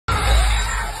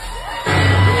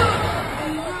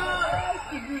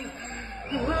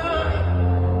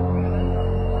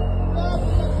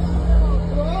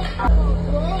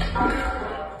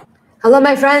Hello,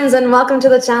 my friends, and welcome to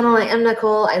the channel. I am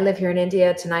Nicole. I live here in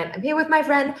India. Tonight, I'm here with my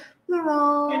friend,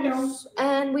 Laurence,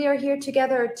 and we are here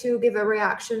together to give a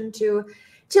reaction to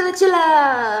Chilla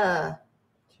Chilla,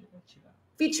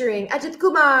 featuring Ajith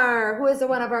Kumar, who is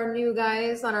one of our new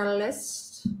guys on our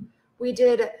list. We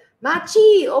did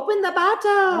Machi, Open the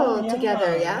Bottle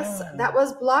together, yes? Yeah. That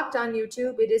was blocked on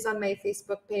YouTube. It is on my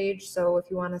Facebook page, so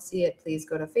if you want to see it, please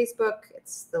go to Facebook.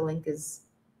 The link is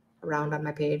around on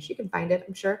my page. You can find it,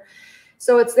 I'm sure.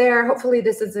 So it's there. Hopefully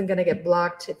this isn't going to get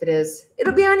blocked. If it is,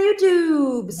 it'll be on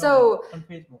YouTube. No, so on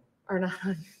Facebook. Or not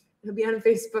on, it'll be on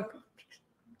Facebook.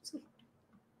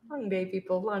 Long day,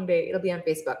 people, long day. It'll be on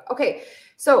Facebook. Okay,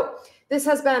 so this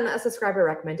has been a subscriber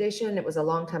recommendation. It was a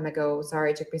long time ago. Sorry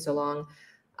it took me so long.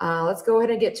 Let's go ahead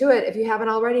and get to it. If you haven't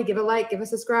already, give a like, give a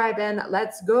subscribe, and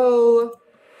let's go.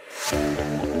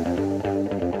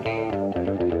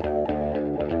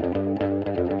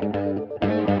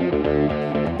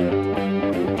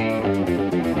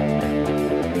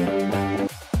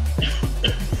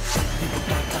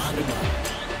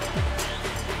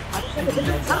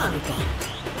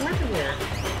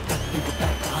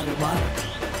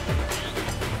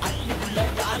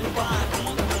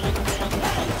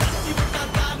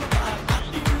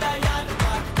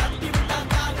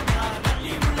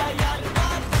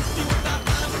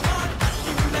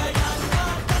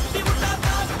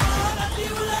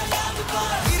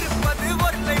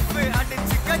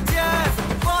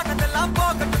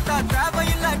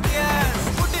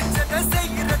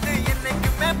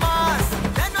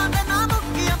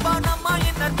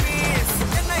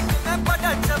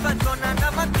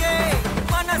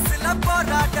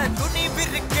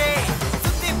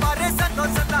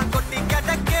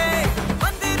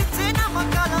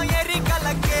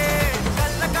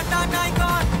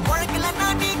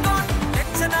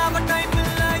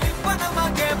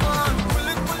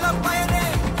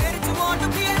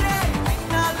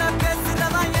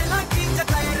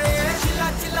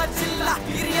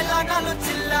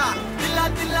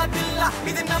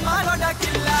 இது நம்மளோட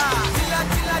கில்லா சில்லா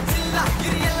சில்லா சில்லா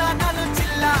இரியலா நானும்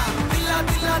சில்லா தில்லா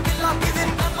தில்லா தில்லா இது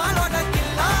நம்மளோட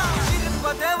கில்லா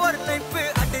இருப்பதே ஒரு லைஃப்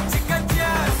அடிச்சு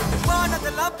கச்சியஸ்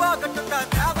போனதெல்லாம் போகட்டும்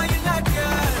தான் தேவையில்லை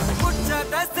கேஸ்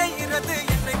முச்சத செய்யறது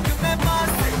என்னைக்குமே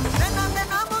மாசு தினம்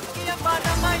தினம் முக்கியமா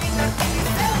நம்ம இன்னும்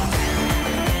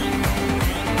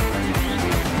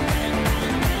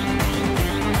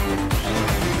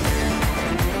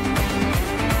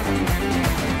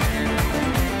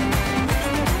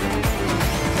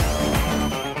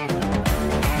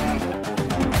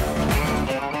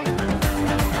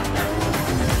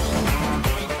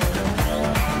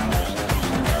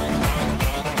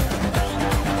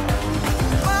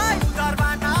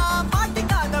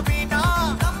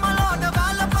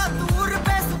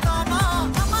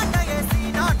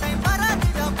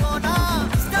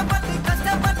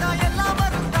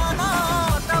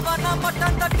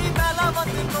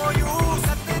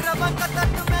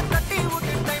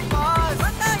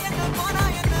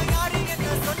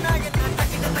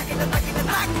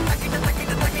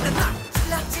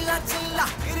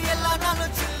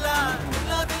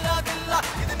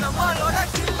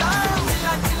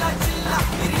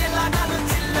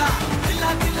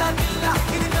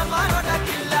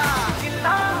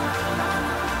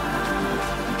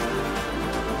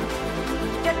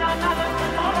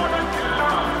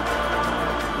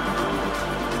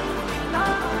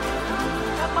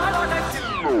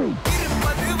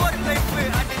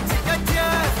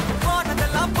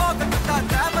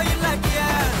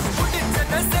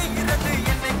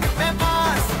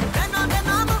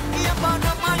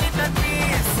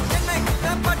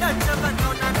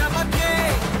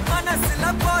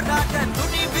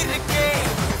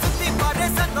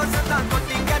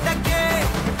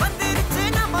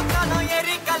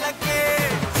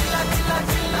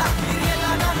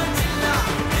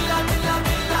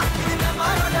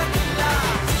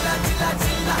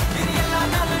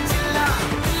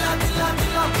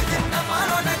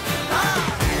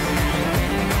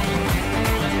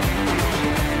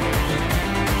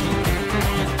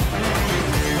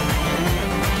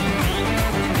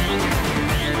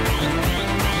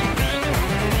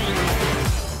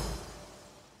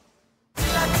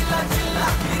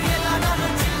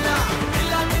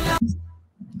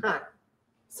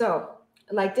So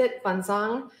I liked it, fun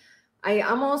song. I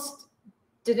almost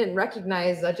didn't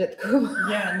recognize Ajith Kumar.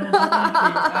 Yeah, no,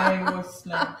 I was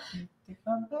like,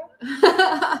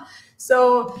 so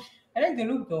I like the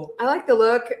look though. I like the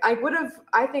look.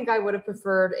 I think I would have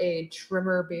preferred a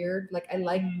trimmer beard. Like I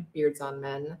like beards on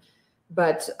men,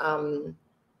 but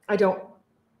I don't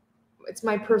it's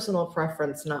my personal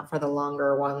preference, not for the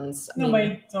longer ones. I No, mean, but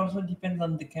it also depends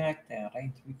on the character,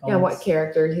 right? yeah, what Because-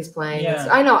 character he's playing. Yeah.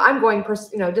 I know I'm going,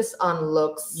 just on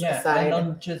looks Yeah, aside. and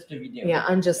on just the video. Yeah,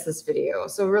 on just this video.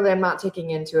 So really, I'm not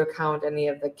taking into account any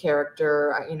of the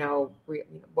character,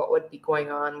 what would be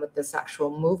going on with this actual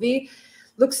movie,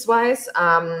 looks wise.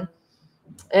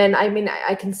 And I mean,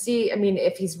 I can see, I mean,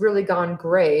 if he's really gone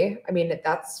gray, I mean,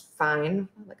 that's fine.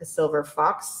 Like a silver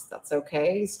fox, that's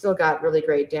okay. He's still got really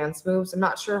great dance moves. I'm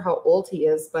not sure how old he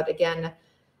is, but again,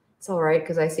 it's all right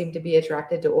because I seem to be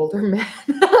attracted to older men.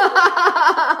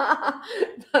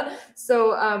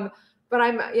 So, but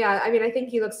I mean, I think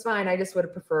he looks fine. I just would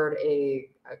have preferred a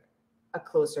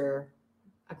closer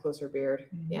beard.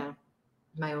 Mhm. Yeah.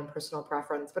 My own personal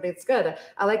preference, but it's good.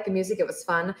 I like the music. It was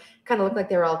fun. Kind of looked like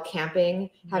they were all camping,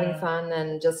 having Yeah. fun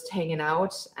and just hanging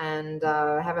out and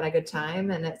having a good time.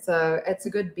 And it's a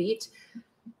good beat.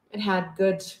 It had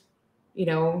good,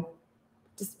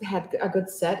 just had a good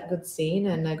set, good scene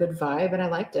and a good vibe. And I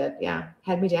liked it. Yeah.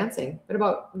 Had me dancing. What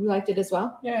about, you liked it as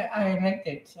well? Yeah, I liked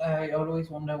it. I always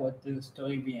wonder what the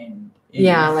story behind it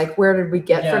Yeah. is. Like where did we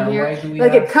get from here? Why do we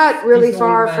Like it have cut really this old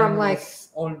far man from with like,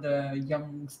 all the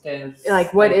youngsters.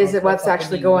 like what is it, what's happening,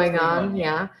 actually going what's on.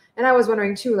 Yeah. And I was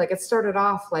wondering too, like it started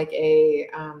off like a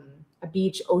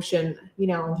beach, ocean,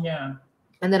 Yeah.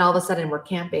 and then all of a sudden we're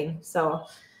camping. So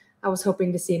I was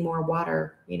hoping to see more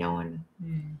water, and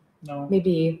No.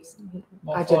 maybe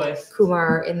More Ajith forest.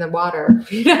 Kumar in the water.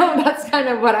 That's kind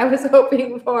of what I was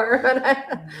hoping for.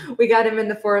 But we got him in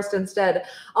the forest instead.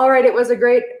 All right, it was a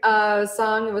great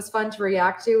song. It was fun to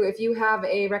react to. If you have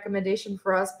a recommendation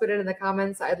for us, put it in the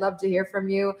comments. I'd love to hear from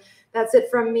you. That's it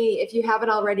from me. If you haven't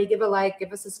already, give a like,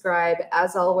 give a subscribe.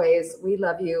 As always, we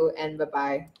love you and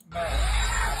bye-bye.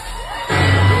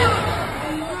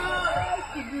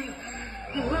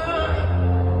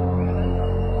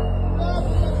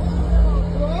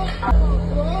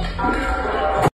 Bye.